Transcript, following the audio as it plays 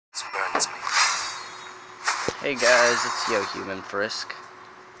Hey guys, it's Yo Human Frisk.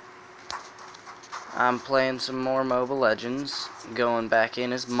 I'm playing some more Mobile Legends, going back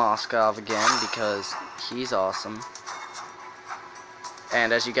in as Moscov again because he's awesome.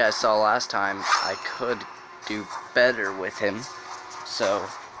 And as you guys saw last time, I could do better with him. So,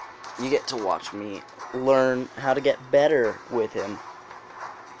 you get to watch me learn how to get better with him.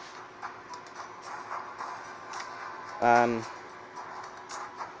 I'm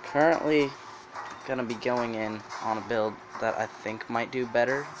currently gonna be going in on a build that I think might do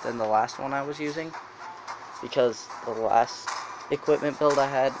better than the last one I was using, because the last equipment build I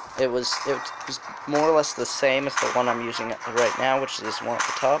had, it was more or less the same as the one I'm using right now, which is this one at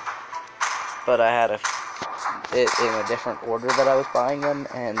the top, but I had it in a different order that I was buying them,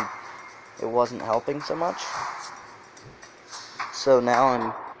 and it wasn't helping so much. So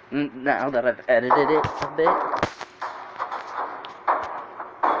now that I've edited it a bit,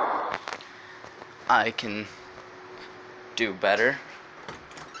 I can do better.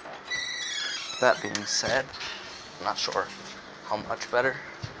 That being said, I'm not sure how much better.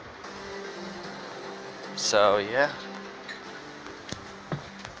 So yeah.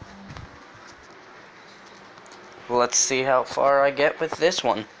 Let's see how far I get with this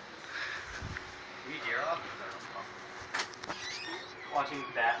one. Watching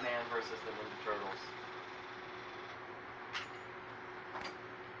Batman versus the Ninja Turtles.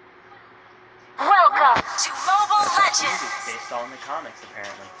 Welcome to Mobile Legends! Based on the comics,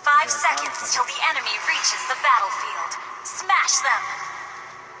 apparently. 5 seconds till the enemy reaches the battlefield. Smash them!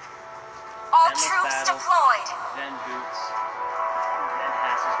 All Endless troops battle, deployed! Then Boots, then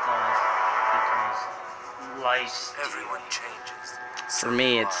Hass's claws, because life. Everyone changes. For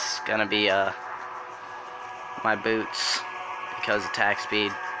me, it's gonna be my boots, because attack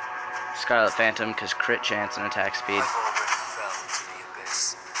speed. Scarlet Phantom, because crit chance and attack speed. I've already fell to the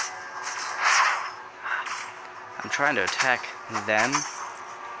abyss. I'm trying to attack them,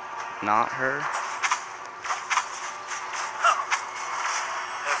 not her.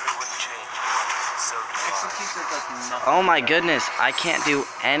 Everyone changes. So do I. Execution's like nothing. Oh my goodness, I can't do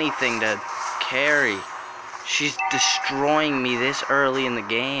anything to carry. She's destroying me this early in the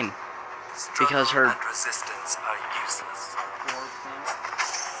game. Because her... Struggle and resistance are useless.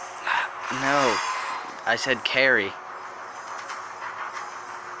 No, I said carry.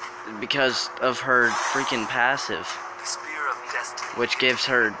 Because of her freaking passive, The spear of destiny. which gives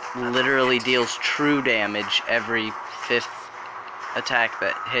her, literally deals true damage every 5th attack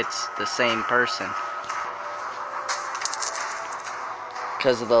that hits the same person.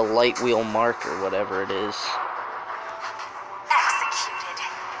 Because of the light wheel mark or whatever it is. Executed.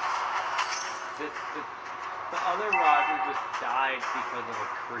 The other Roger just died because of a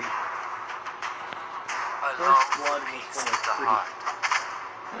creep. A First long blood was peace from a with the creep. heart.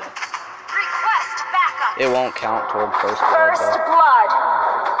 Request backup! It won't count toward first blood First though. blood!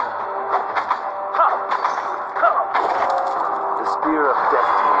 The spear of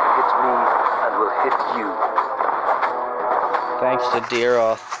destiny hit me and will hit you. Thanks to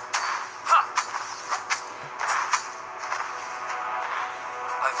Deeroth.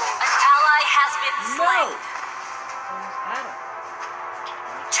 An ally has been slain.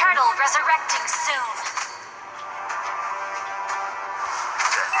 Turtle resurrecting soon.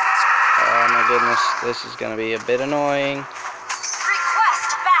 Oh my goodness, this is gonna be a bit annoying.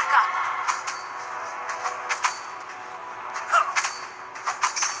 Request backup!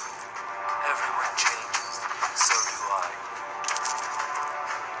 Everyone changes. So do I.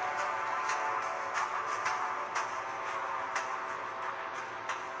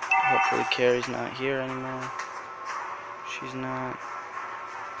 Hopefully Carrie's not here anymore. She's not.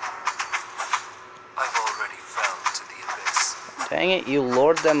 I've already fell to the abyss. Dang it, you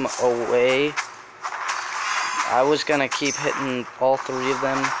lured them away. I was gonna keep hitting all 3 of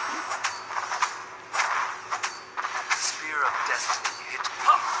them. The spear of destiny hit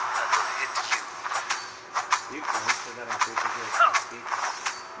me and will hit you. You can so that increases your attack speed.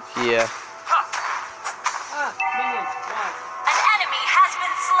 Yeah. Ah, minions, why? An enemy has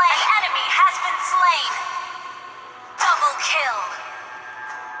been slain! An enemy has been slain! Double kill!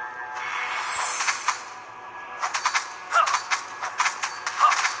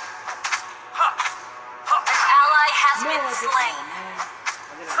 An ally has been slain!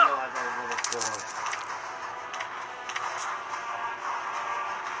 I didn't realize I was level 4.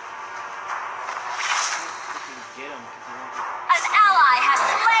 Get him, An ally has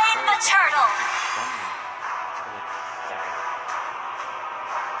slain the turtle!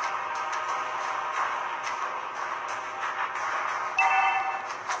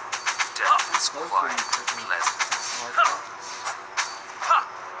 Death is quiet and pleasant.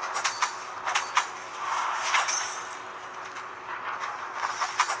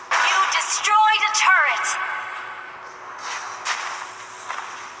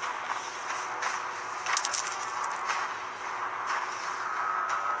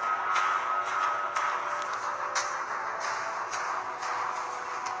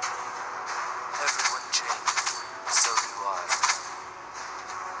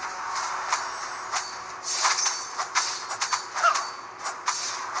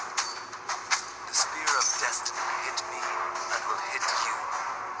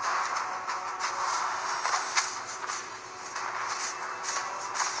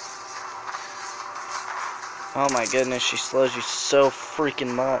 Oh my goodness, she slows you so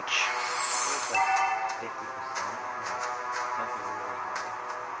freaking much. It's like 50%. Something really high.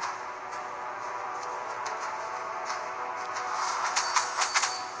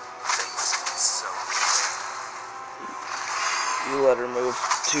 Fate is so You let her move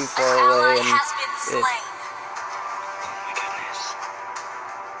too An far away ally and has been it... slain. Oh my goodness.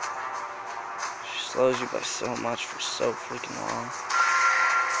 She slows you by so much for so freaking long.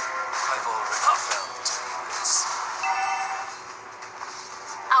 I've already felt this.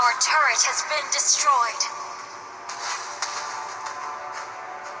 Our turret has been destroyed.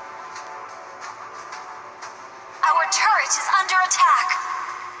 Our turret is under attack.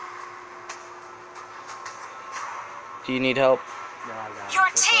 Do you need help? No, I got it. Your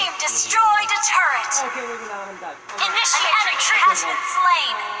It's team like- destroyed a turret. Okay, maybe not. I'm done. Okay. Initiate retreat has been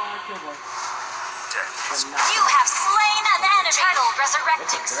slain. Kill one. Death is But not You have slain an enemy. Turtle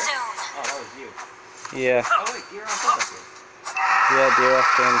resurrecting That's a soon. Oh, that was you. Yeah. Oh wait, you're on top of it. Yeah, deer off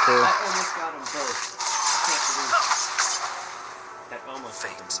came too. I almost got them both. I can't believe that almost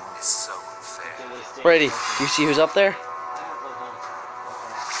fate happened to me. is so unfair. They would've stayed Brady, close do you enough. see who's up there? I have low health.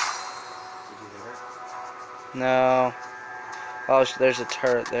 Okay. Did you hit her? No. Oh, there's a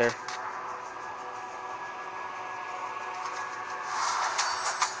turret there.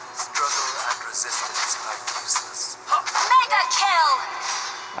 Struggle and resistance are useless. Mega kill.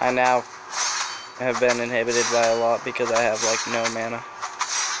 I now have been inhibited by a lot because I have like no mana.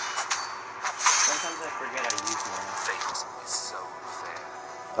 Sometimes I forget I use mana. Fate is so unfair.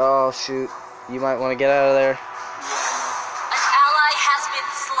 Oh shoot. You might want to get out of there. An ally has been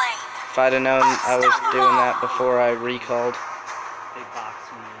slain. If I'd have known I was doing that before I recalled. They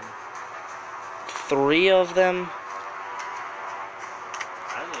boxed me in. 3 of them?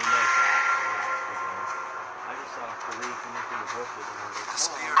 I don't even know if that I just saw 3 coming through the bushes and I was like, The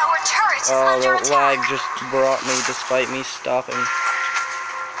spear Our of turret is Oh, under the lag attack. just brought me despite me stopping.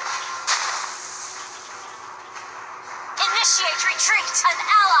 Initiate retreat. An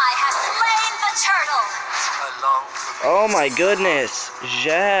ally has slain the turtle. I long for Oh my goodness.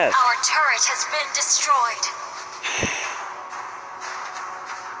 Jeff. Our turret has been destroyed.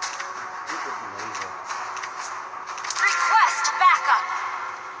 stupid laser. Request backup.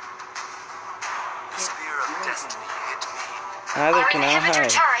 the spear of destiny hit me. Neither Our can I inhibitor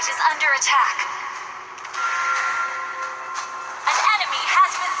hide. turret is under attack. An enemy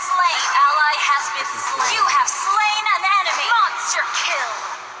has been slain. An ally has been slain. You have slain an enemy. Monster kill.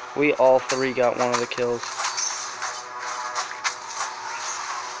 We all 3 got one of the kills.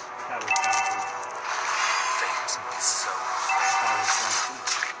 That was bouncy. Fate is so That was bouncy.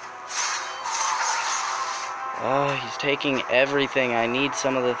 Oh, he's taking everything. I need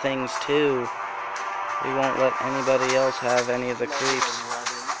some of the things too. We won't let anybody else have any of the creeps.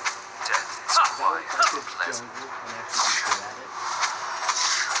 death is quiet and pleasant.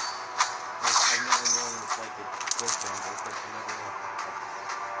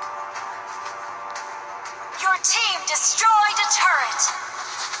 Your team destroyed a turret.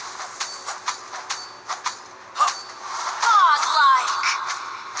 Godlike.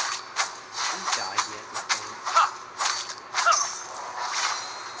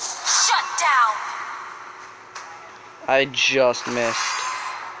 Shut down. I just missed.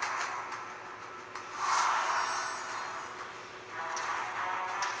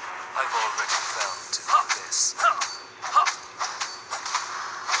 I've already fell to the abyss.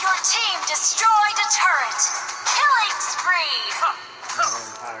 Your team destroyed a turret. Killing spree.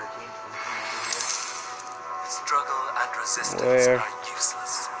 Struggle and resistance Where? are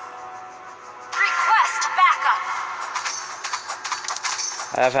useless. Request backup.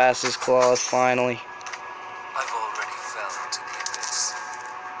 Half-ass's claws, finally. I've already fell to the abyss.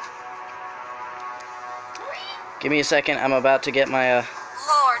 Give me a second, I'm about to get my,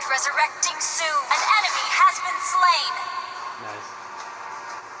 Lord resurrecting soon. An enemy has been slain.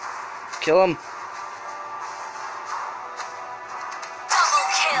 kill him. Double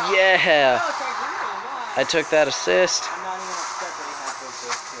kill. Yeah! I took that assist. I'm not even upset that he had both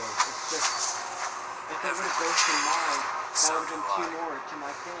those kills. It's just, if they would have ghosted mine, that would have been 2 more to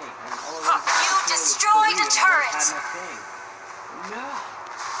my thing. And all I would have You destroyed a turret. had my thing. No.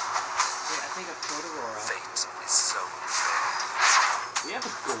 Wait, I think I killed Aurora. Fate is so unfair. We have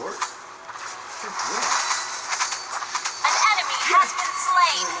a door? Since when? An enemy has been Oh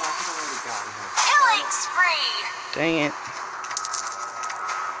slain. no, I think I already gotten her. Killing spree. Dang it. I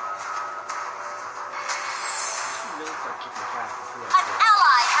should really start keeping track of who I An killed.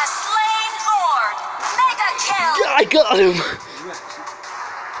 ally has slain Lord. Mega kill. I got him!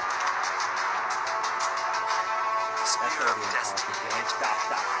 The spear of destiny hit me. Stop.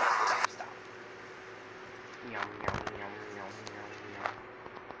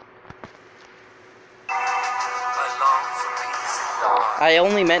 I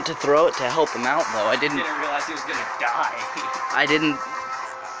only meant to throw it to help him out, though. I didn't realize he was gonna die.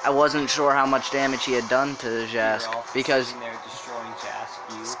 I wasn't sure how much damage he had done to Jask, because sitting there destroying Jask,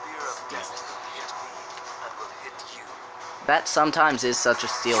 you. Spear of destiny hit me and will hit you. that sometimes is such a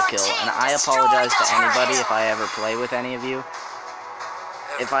steal kill, and I apologize to anybody if I ever play with any of you.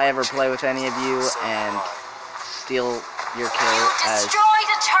 If I ever play with any of you and steal your kill You as destroyed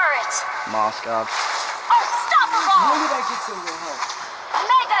a turret. Moscov. How Unstoppable. did I get so low health?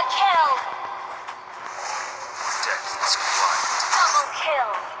 Mega kill. Death is quiet. Double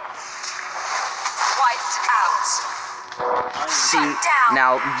kill. Wiped out. See,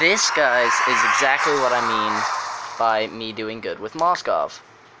 now this, guys, is exactly what I mean by me doing good with Moscov.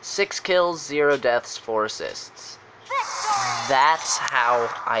 6 kills, 0 deaths, 4 assists. Victory. That's how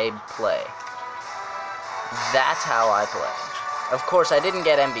I play. That's how I play. Of course, I didn't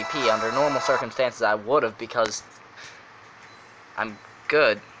get MVP. Under normal circumstances, I would have, because I'm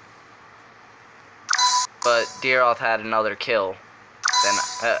good. But Diroth had another kill. Then,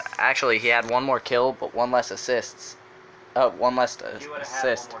 actually, he had 1 more kill, but 1 less assists. 1 less If you would have had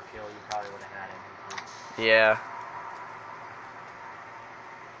assist. 1 more kill, you probably would have had MVP. Yeah.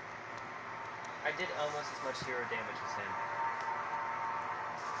 I did almost as much hero damage as him.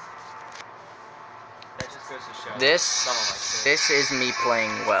 That just goes to show someone like This is me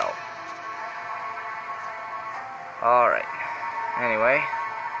playing well. Alright. Anyway,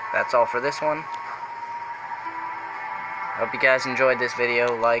 that's all for this one. Hope you guys enjoyed this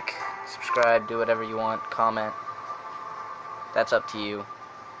video. Like, subscribe, do whatever you want, comment. That's up to you.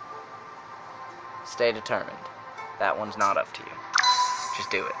 Stay determined. That one's not up to you. Just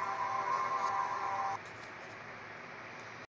do it.